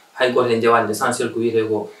kosamo hay goto hen jawande essentiel ko wiite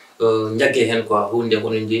ko jagge hen quoi hunde ko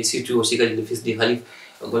non jeeyi surtout aussi kadi le fils du Khalif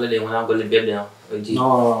golle de wona golle bedde ji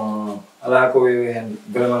non ala ko wewe hen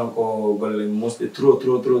vraiment ko golle musde trop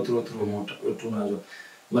mo tournage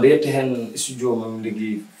mbaɗa yette hen studio mam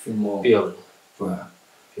liggi film o piol voilà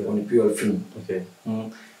woni piol film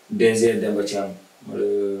DG Demba Thiam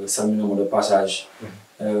mbaɗa salminamo de passage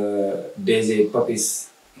DG Papis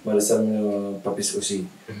mbaɗa salmina Papis aussi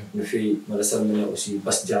no fewi mbaɗa salmina aussi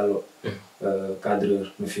Bas Diallo cadreur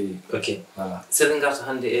no fewi. Ok voilà seɗen garta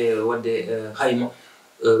hande e wadde hayma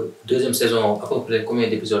deuxième saison à peu près combien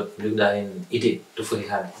d'épisodes liggoɗa hen idée to foti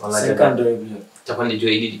haade 52 épisodes capanɗe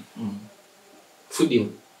joyi e ɗiɗi fuɗɗima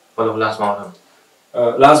wala ko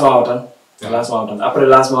lancement o tan lancement o tan après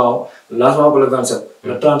lancement ko le 27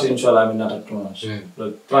 le 30 inchallah min nata tournage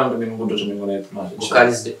le 30 min guddoto min wona tournage ko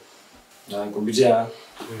kalis de ko budget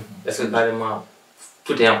est ce que carrément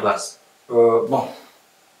tout est en place bon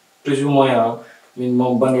plus ou moins min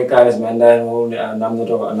moom banggue kalis mi anda hen wowni a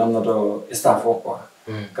namdoto staff o quoi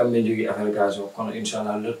kam min jogui affaire kalis o kono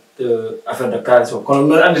inchallah le affaire de kalis o kono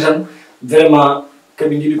min andi tan vraiment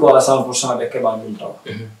kaɓe jiiɗi ko à 100% ɓe keɓa ɗum tawa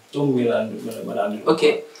ɗum mbiɗa andi. Ok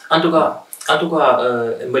en tout cas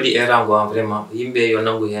mbaɗi erango vraiment yimɓe yo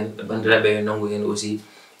nangu hen bandiraɓe yo nangu hen aussi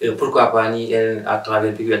pourquoi pas ni en à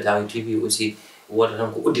travers Big Weltare TV aussi woda tan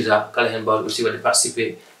ko uddita kala hen mbawɗo aussi waɗde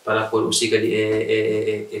participer par rapport aussi kadi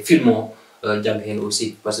e film o jagga hen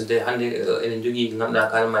aussi par ce que hande enen jogui ganduɗa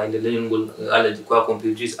carrément e nder leñol ngol Allah quoi qu'on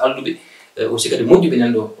peut dire alluɓe aussi kadi moƴƴuɓe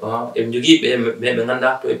nan ɗo eɓe jogui ɓe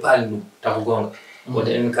ganduɗa to e paali ɗum taw ko gonga wonde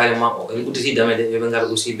en carrément en udditi damede yoɓe gara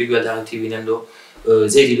aussi Big Weltare TV nan ɗo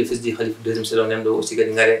Zeydi le fils du Khalif deuxième saison nan ɗo aussi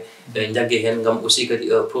kadi gare jagge hen gam aussi kadi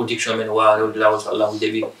production men wawa rewde lawol so Allahu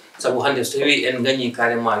jaaɓi saabu hande so tawi en gagni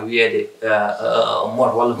carrément wiyede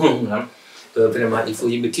mor walla tan vraiment il faut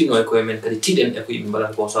yimɓe tinno e koye men kadi tiiɗen e ko yimɓe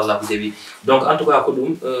mbaɗata ko so Allahu jaaɓi donc en tout cas ko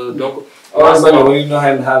ɗum donc banggue wonino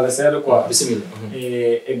hen haala seeɗa quoi bisimilla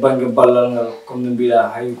e banggue ballal ngal comme no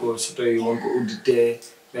mbiɗa hay ko so tawi wonko udditte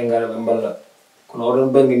ɓe gara ɓe balla kono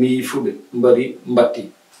oɗon banggue mi yi fuɓe mbaɗi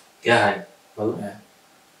mbatti yahani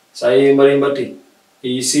so a yeehi mbaɗi mbatti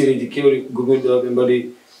yi série ji kewɗi gomiɗo ɗo ɓe mbaɗi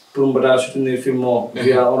pour mbaɗa soutenir film o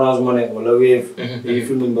via Orange Money walla Wave yi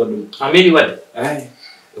film mbaɗi ɗum a meeɗi wadde ay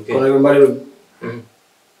kono ɓe mbaɗi ɗum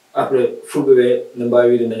après fulɓe ɓe ne mbawi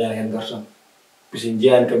wiide dañani hen gartan puisque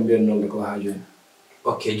jeyani kam mbiyannoɓe ko ha joni.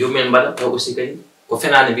 Ok jomumen mbaɗa taw aussi kadi ko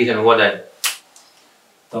fenade mbiten wodani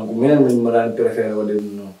donc minen min mbaɗani préféré wadde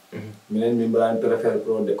ɗum noon minen min mbaɗani préféré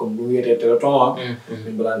pour wadde comme ɗum wiyete téléton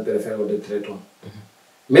min mbaɗani préféré wadde téléton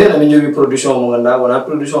minen amin jogui production mo ganduɗa wona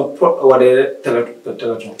production poɗɗo waɗede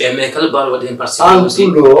téléton e mais kala mbaɗo waɗde hen participé aussi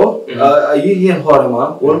an ɗo a yii hen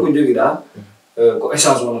hoorema wonko joguiɗa ko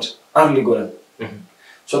échange wonata arligoɗen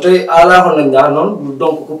so tawi a ala ko dañɗa noon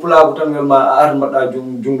donc ko pulago tan welma a ar mbaɗɗa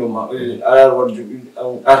junggo ma a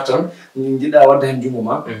ar tan jiɗɗa wadde hen junggo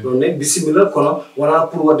ma ɗon ne bisimilla kono wona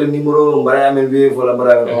pour wadde numéro mbaɗa amen Wave walla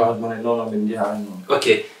mbaɗa amen Orange Money non min jeeha noon.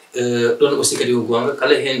 Ok ɗon aussi kadi ko gonga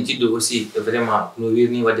kala hen jiɗɗo aussi vraiment no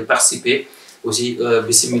wirni wadde participer aussi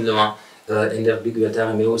bisimilla ma e nder Big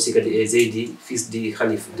Weltare mais aussi kadi e Zeydi fils du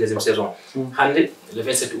Khalif deuxième saison hande le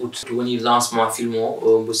 27 août woni lancement film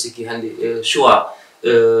o mbo sikki hande choix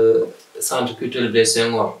centre culturel Blaise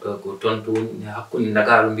Senghor ko toon to woni hakkude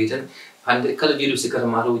Dakaru mbiten hande kala jiiɗo sikkata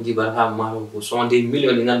mataw jibarata mataw ko sont des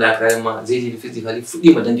millions ɗi ganduɗa carrément Zeydi fils du Khalif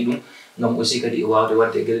fuɗɗima dañde ɗum gam aussi kadi wawde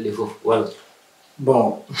wadde gueɗe ɗe foof walla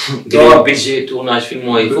bon gueɗe budget tournage film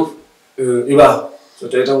o e foof iba so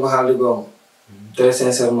tawi tan ko haali gonga très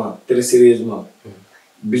sincèrement très sérieusement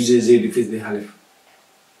budget du fils de khalif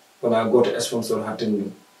wona goto sponsor hatten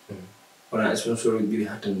ɗum wona sponsor ɗiɗi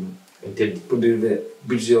hatten ɗum pour dire vrai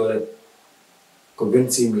budget o rek ko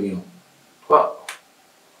 26 millions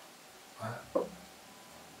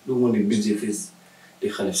ɗum woni budget fils de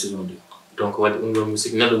khalif saison 2 donc waɗi ɗum ɗo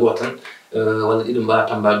musique neɗɗo goto tan walla ɗiɗo mbawa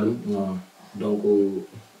tambade ɗum non donc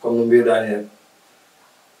comme no mbiruɗani hen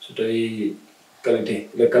so tawi qualité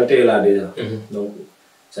la qualité est là déjà donc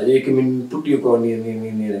sa ƴeewi komin puɗɗi ko ni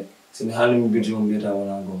rek somi haalnimi budget mum mbiyata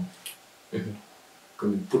wona gonga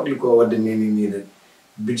komin puɗɗi ko wadde ni rek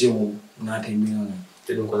budget mum naati million en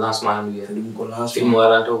te ɗum ko lancement han wiya te ɗum ko lancement film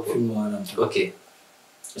waranto ko film waranta ok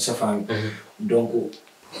safami donc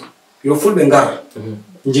yo fulɓe ngar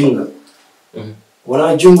jinga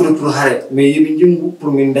wona jumbude pour haare mais yeɓi jumgu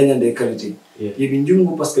pour min dañande qualité yeɓi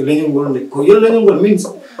jumgu par ce que leñol ngol ko yo leñol ngol min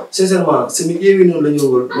sincèrement somi ƴeewi noon leñol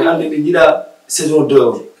ngol mi andi ɓe jiiɗa saison 2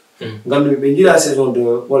 o ngandumi ɓe jiiɗa saison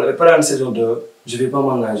 2 walla ɓe parani saison 2 je vais pas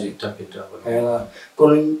m'engager voilà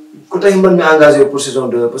kono ko tawi mbanmi engagé pour saison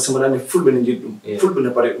 2 par ce que mbaɗa andi fulɓe ne jiiɗi ɗum fulɓe ne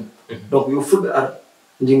paɗe ɗum donc yo fulɓe ar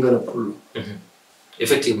jingana pullo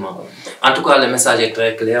effectivement en tout cas le message est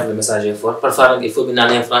très clair le message est fort parfois il faut bien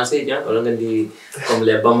en français bien on dit comme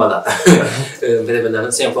les bambala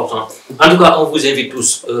c'est important en tout cas on vous invite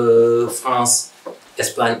tous France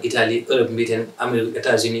Espagne Italie Europe mbiten Amérique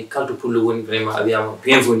États-Unis kalto pour le woni vraiment abiyama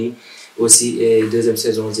bienvenue aussi et deuxième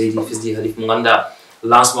saison Zeydi fils di Khalif mo ganda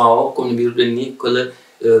lancement o comme mbiruɗen ni que le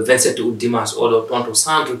 27 août dimanche oɗo toon to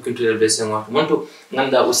centre culturel de Senghor monto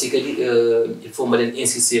ganda aussi kadi il faut mbaɗen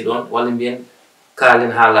insister ɗon walla mbiyen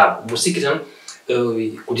kalen hala mo sikki tan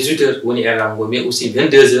ko 18h woni erango mais aussi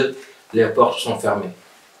 22h les portes sont fermées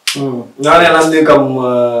nane lamdi kam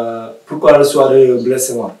pourquoi le soir de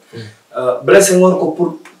blessé moi blessé moi ko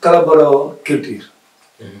pour kala baro culture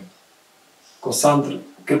ko centre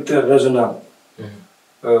culturel régional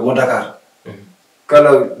mo Dakar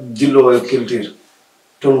kala jillo culture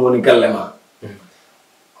ton woni gallema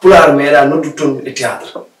pular meeɗa noddu ton e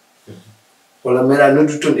théâtre walla meeɗa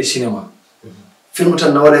noddu ton e cinéma film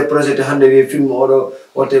tan no waɗe projet hande wi film oɗo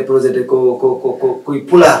wote projet koye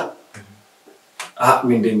pular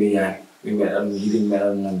min de mi yaani mi meeɗan mi yiɗi mi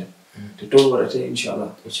meeɗan nande te toon waɗate inchallah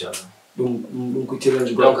ɗum ko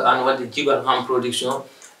challenge donc an wadde jiɓat han production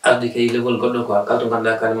arde kay level goɗɗo quoi kala to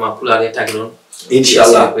ganduɗa carrément pular yettaki ɗon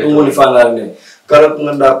inchallah ɗum woni fandare nde kala ko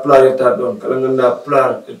ganduɗa pular yettade ɗon kala ganduɗa pular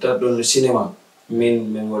yettade ɗon no cinéma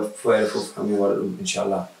min waɗa foyre foof hamin waɗa ɗum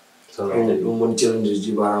inchallah ɗum woni challenge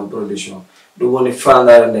jiba han production ɗum woni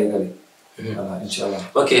fandare nde kadi voilà inchallah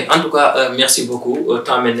ok en tout cas merci beaucoup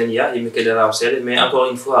temps men nen ya yimɓe kede raw seeɗa mais encore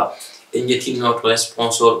une fois en jettimi notre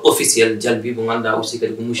sponsor officiel Jalbi mo ganduɗa aussi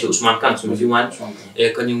kadi ko monsieur Ousmane Kane somi jumani e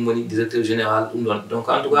kañum woni directeur général ɗum ɗon donc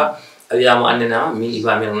en tout cas a wiyama annene min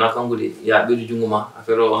iba men wona kangude ya ɓeydu jungo ma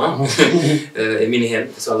affaire o e min hen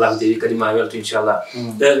so Allah jaɓi kadi ma welto inchallah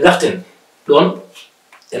garten ɗon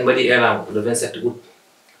en mbaɗi erango le 27 août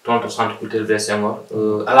toon to centre culturel de Senghor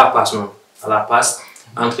à la passe noon à la passe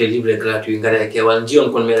entrée libre et gratuit ngara e kewal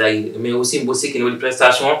jiyon kon meeɗa yiide mais aussi mbo sikki ne waɗi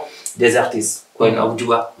prestation des artistes ko wayno Abou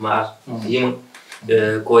Djouba ma ar yima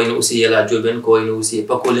ko wayno aussi Yela Dioben ko wayno aussi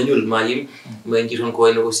Pako Leñol ma yim ma en jii toon ko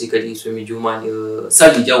wayno aussi kadi somi jumani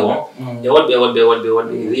Sali Diaw e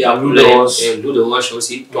woɗɓe Ria Poulé e Ludo Wash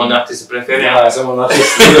aussi ton artiste préféré c'est mon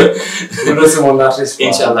artiste Ludo c'est mon artiste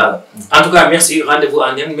inchallah en tout cas merci rendez-vous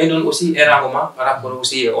en nen mais noon aussi erango ma par rapport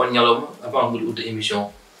aussi on ñalawma avant mbiɗa udda émission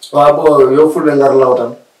waaw bon yo fulɓe ngar law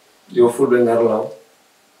tan yo fulɓe ngar law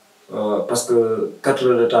parce que 4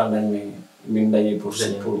 heures de temps dañmi min dañi pour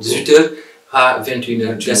 18h ha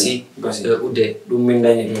 21h gasi udde ɗum min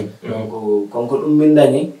dañi donc comme ko ɗum min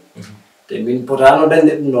dañi te min potano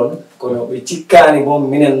dañde ɗum ɗon kono ɓe cikkani bon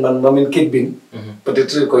minen man mamin kebbin peut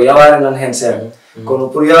être ko yaware nan hen seeɗa kono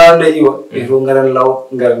pour yawarde iwa il faut ngaren law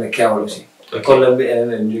ngaren e kewal aussi kollen ɓe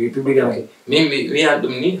enen en jogui public am min mi wiyan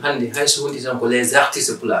ɗum ni hande hayso woni tan ko les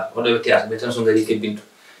artistes pular oɗo ɓe théâtre ɓe tan so gari kebbinto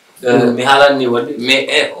mi haalani ni wadde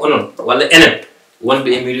mais onon walla enen wonɓe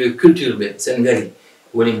e milieu culture ɓe sen gari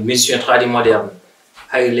woni musicien tradi moderne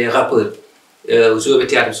hay les rappeurs joɓe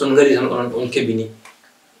théâtre son gari tan onon on kebbini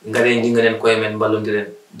gare jinganen koye men ballodiren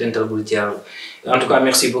dental ɓuuri ceerol en tout cas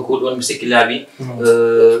merci beaucoup ɗon mi sikki laaɓi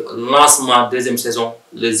lancement deuxième saison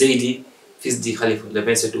le Zeydi fils di Khalif le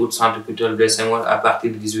 27 août centre culturel de Senghor à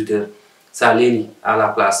partir de 18h ça leeli à la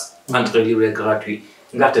place entrée libre et gratuit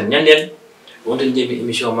garten ñanden wonten jeemi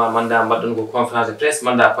émission ma manda mbaɗɗon ko conférence de presse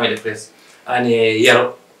manda point de presse ane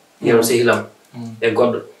yero sehilam e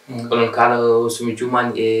goɗɗo onon kala somi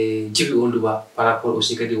jumani e jibi on duba par rapport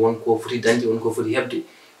aussi kadi wonko foti dañde wonko foti hebde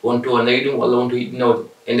wonto nayi ɗum walla wonto yiɗi nawde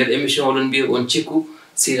e nder émission oɗon mbiya on cikku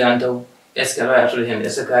siran taw est ce que aɗa wawi artude hen est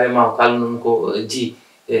ce que carrément ko kalnonon ko ji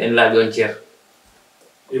en laaɓi on ceer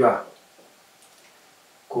iba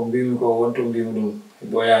ko mbimi ko wonto mbimi ɗum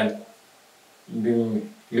ɓoyani mbimi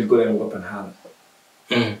liggoɗen goppan haala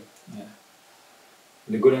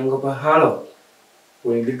liggoɗen goppan haala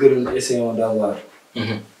woni liggoɗen essayons d'avoir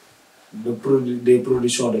des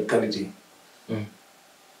productions de qualité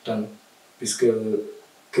tan puisque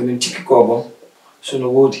komin cikki ko bon sono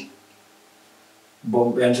woodi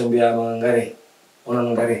bon ɓen so mbiyama ngare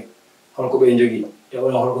onon ngare holko ɓe jogui e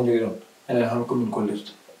onon holko jogui ɗon enen holko min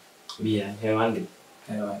kollirta mbiya hewande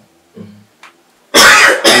hewani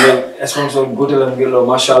sponsor gotelam guello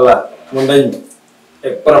machallah mo dañi e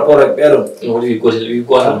par rapport e ɓeɗon wi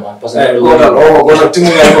gotal ma par ce que gotal o gotal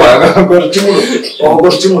timmuɗo quoi goto timmuɗo o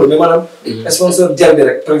goto timmuɗo mais manam sponsor jalɓi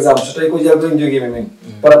rek par exemple so tawi ko jalɓi en joguimi min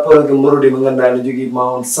par rapport e morodi mo ganduɗa ne jogui ma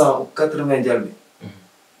on 100 ou 80 jalɓi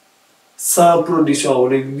 100 production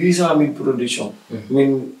wala 800 000 production min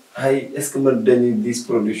hay est ce que mbaɗa dañi 10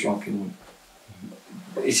 production kimmum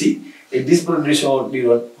ici e 10 production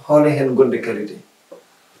ɗiɗon hawle hen gonde qualité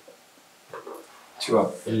tu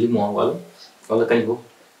vois limo walla kañ fof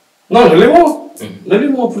non no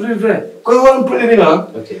limo pour dire vrai koye holon puɗɗinima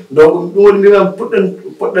donc ɗum woni mbimam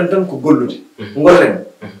poɗɗen tan ko gollude gollen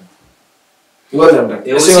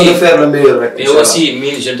et aussi de faire le meilleur rek et aussi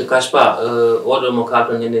min je ne te cache pas oɗo mo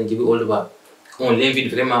kalton ñanden Djiby Ould Ba on l'invite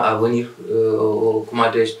vraiment à venir comment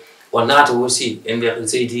dirais-je on naata aussi e nder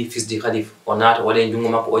Seydi fils du khalif on naata waɗe junngo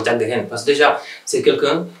makko o jagga hen par ce que déjà c'est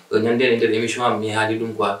quelqu'un ñande e nder émission am mi haali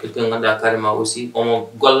ɗum quoi quelqu'un ganduɗa carrément aussi omo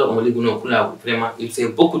golla omo ligguno pulaar vraiment il fait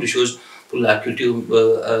beaucoup de choses pour la culture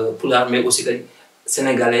pulaar mais aussi kadi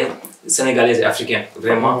sénégalais et africain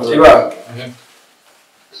vraiment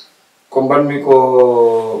ko mbanmi ko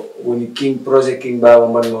woni projet king baba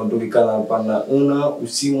mbanmi o dogi kala pendant 1 an ou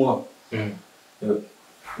 6 mois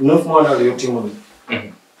 9 mois naɗo yettima ɗum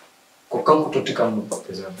ko kanko totti kam ɗum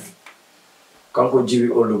kanko Djiby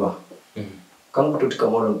Ould Ba kanko totti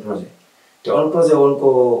kam oɗon projet te on projet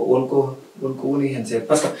wonko woni hen seeɗa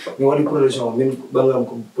par ce que mi waɗi production min ɓangam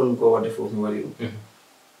ko ponni ko wadde foof mi waɗi ɗum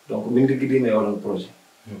donc min ligguiɗima e oɗon projet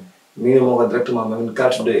min mo ko directement mamin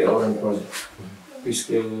kaltude e oɗon projet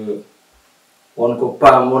puisque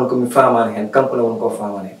wonko mi famani hen kanko ne wonko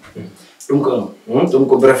famani hen ɗum ko ɗum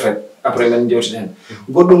ko bref rek après men jewtide hen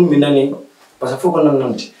goɗɗum mi nani par ce que fof ko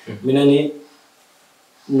nannonti mi nani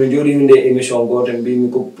no jooɗimi nde émission goto mbimi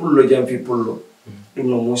ko pullo jam fi pullo ɗum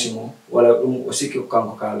no muusimo walla ɗum o sikki ko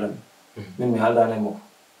kanko kaldanmi min mi haldanemo ko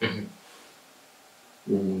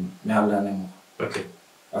mi haldanemo ko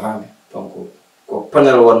a faami donc ko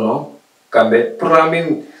panel wonno kamɓe pourtant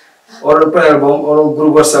min oɗon panel bom oɗon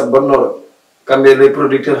groupe whatsapp bonnoɗo kamɓe les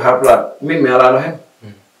producteurs haalpulaar min mi alano hen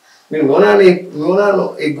min mi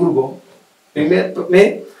wonano e groupe o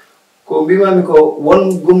mais ko mbimami ko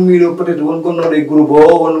won gommiɗo peut être won gonnoɗo e groupe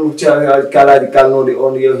o won kalaji kalnoɗe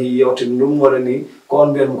on yehi yewtide ɗum waɗa ni ko on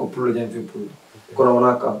mbiyatmi ko pullo jam fi pullo kono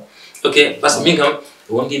wona kam ok par ce que min kam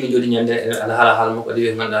wondimi jooɗi ñande ala haala makko aɗa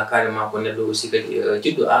wiya ganduɗa carrément ko neɗɗo aussi kadi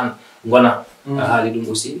jiɗɗo an gona a haali ɗum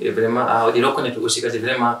aussi et vraiment a waɗi reconnaître aussi kadi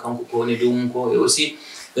vraiment kanko ko woni dow mum ko et aussi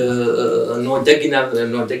no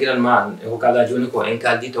jagginal ma ko kala joni ko en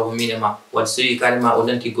kaldi taw min e ma wadde so wi carrément o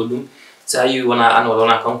nanti goɗɗum sa yi wona an walla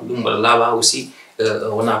wona kanko ɗum waɗa laaɓa aussi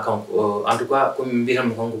wona kanko en tout cas komi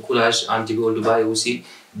mbiyanmo kanko courage an Djiby Ould Ba et aussi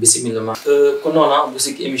bisimilla ma ko noon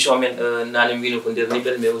musidɓe émission men nane mbino ko nder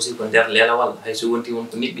niɓɓere mais aussi ko nder leelawal hayso wonti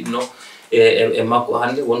wonko niɓɓiɗno e makko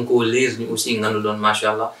hannde wonko leerni aussi ngannduɗon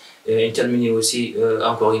machallah en calmini aussi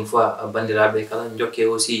encore une fois bandiraɓe kala jokke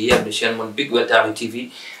aussi yerde chaîne mon Big Weltare TV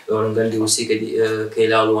oɗon gandi aussi kadi kay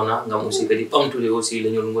lawol wona ngam aussi kadi ɓamtude aussi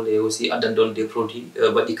leñol ngol et aussi addande ɗon des produits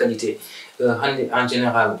baɗɗi qualité hannde en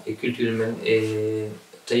général e culture men e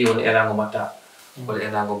tawi won erago mbatta walla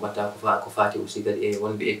erago mbatta ko fati aussi kadi e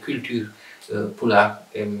wonɓe e culture pulaar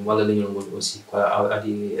walla leñol ngol aussi ko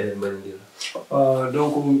adi eɗen mbaɗodira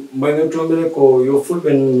donc mbaynirtoɓe ko yo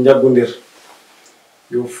fulɓe jaggodir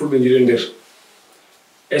yo fulɓe jiɗodir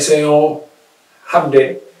essayons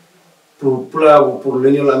habde pour pulaar pour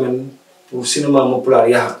leñol amen pour cinéma mo pulaar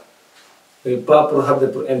yaha mais pas pour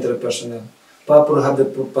habde pour intérêt personnel pas pour habde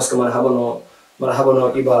pour parce que mbaɗa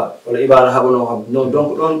haɓano iba walla iba na haɓano kam non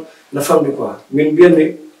donc ɗon no famdi quoi min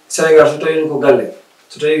mbiyatmi sénégal so tawi ko galle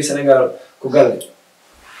so tawi sénégal ko galle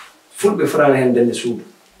fulɓe farani hen dañde suudu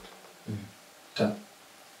tan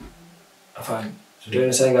a faami so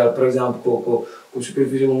tawi sénégal par exemple ko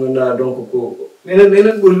superficie mo ganduɗa donc ko enen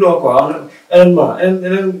ɓuuri ɗo quoi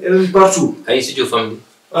enen partout hay studio famdi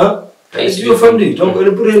studio family donc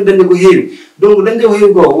ene pour hen dañde ko heewi donc dañde ko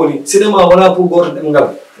heewi ko woni cinéma wala pour goto dem ngal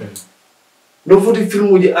no foti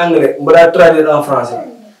film uji anglais mbaɗa traduire en français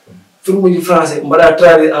film uji français mbaɗa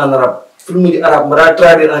traduire en arabe film uji arabe mbaɗa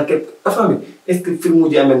traduire en quelque a famille est ce que film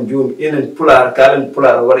uji amen joni enen pular kalen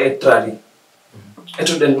pular waɗa e traduire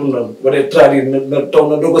ettoɗen ɗum ɗon waɗa traduire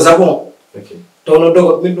tawno dogo japon tawno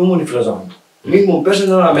dogo min ɗum woni philosophie min moom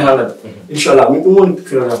personnellement mi haalata inchallah min ɗum woni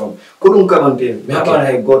philosophie ko ɗum kaɓantemi mi haɓani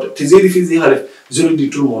hay goto te série fils halif je le dis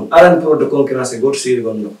tout le monde arani pro de concurrence goto série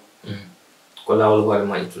gonɗo ko lawol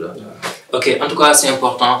hoorema ƴettuɗa ok en tout cas c'est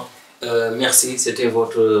important merci c'était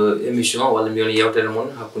votre émission walla mbiyon yewtere moon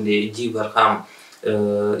hakkude Djibar Ham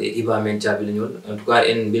e Iba men Thiabilñol en tout cas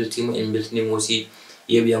en beltinima aussi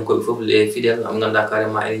yeɓiyankoɓe foof les fidèles am ganduɗa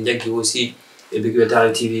carrément en jaggui aussi e Big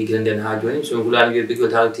Wetare TV guila nden ha joni somi hulani wiide Big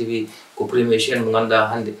Wetare TV ko premier chaîne mo ganduɗa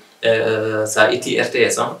hande sa itti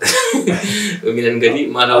RTS minen gadi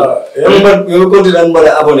mataw yo continue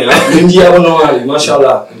mbaɗa abonné min jii abonnement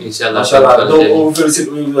machallah inchallah donc on félicite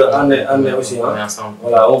anne aussi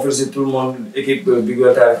voilà on félicite tout le monde équipe Big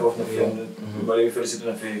Wetare foof no fewi mbaɗi félicite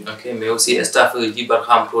no fewi ok mais aussi staff Djibar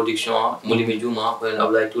Ham production molimi juuma ko en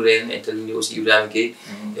Ablaye Touré en calmini aussi Ibrahima Gueye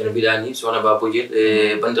eno mbiɗa ni sohna Ba Bodiel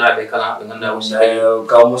e bandiraɓe kala ɓe ganduɗa aussi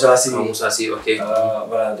kaw Moussa Sy ok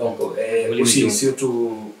voilà donc aussi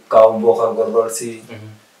surtout kaw Bokar Gorbal Sy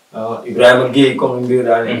Ibrahima Gueye comme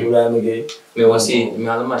mbiɗani Ibrahima Gueye mais aussi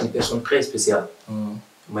malama une personne très spéciale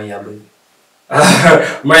Maya Boy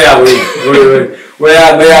Maya oui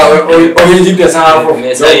Maya o yejidde saha fof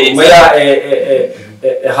Maya e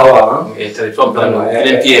Hawa e très complètement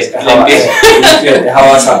pièce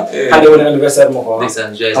Hawa sa hande woni anniversaire makko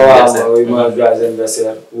joyeux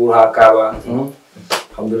anniversaire wuro ha Kaaba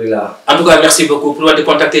alhamdulillah en tout cas merci beaucoup pour de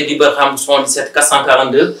contacter Djibar Ham 77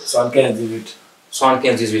 442 75 18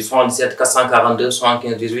 75 18 77 442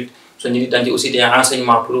 75 18 so jiiɗi dañde aussi des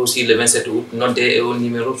renseignements pour aussi le 27 août nodde e on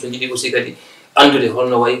numéro so jiiɗi aussi kadi andude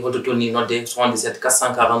holno wayi holto tolni nodde 77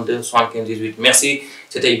 442 75 18 merci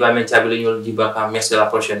c'était Iba men Thiabilñol Djibar Ham merci à la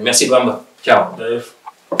prochaine merci Bamba ciao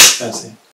merci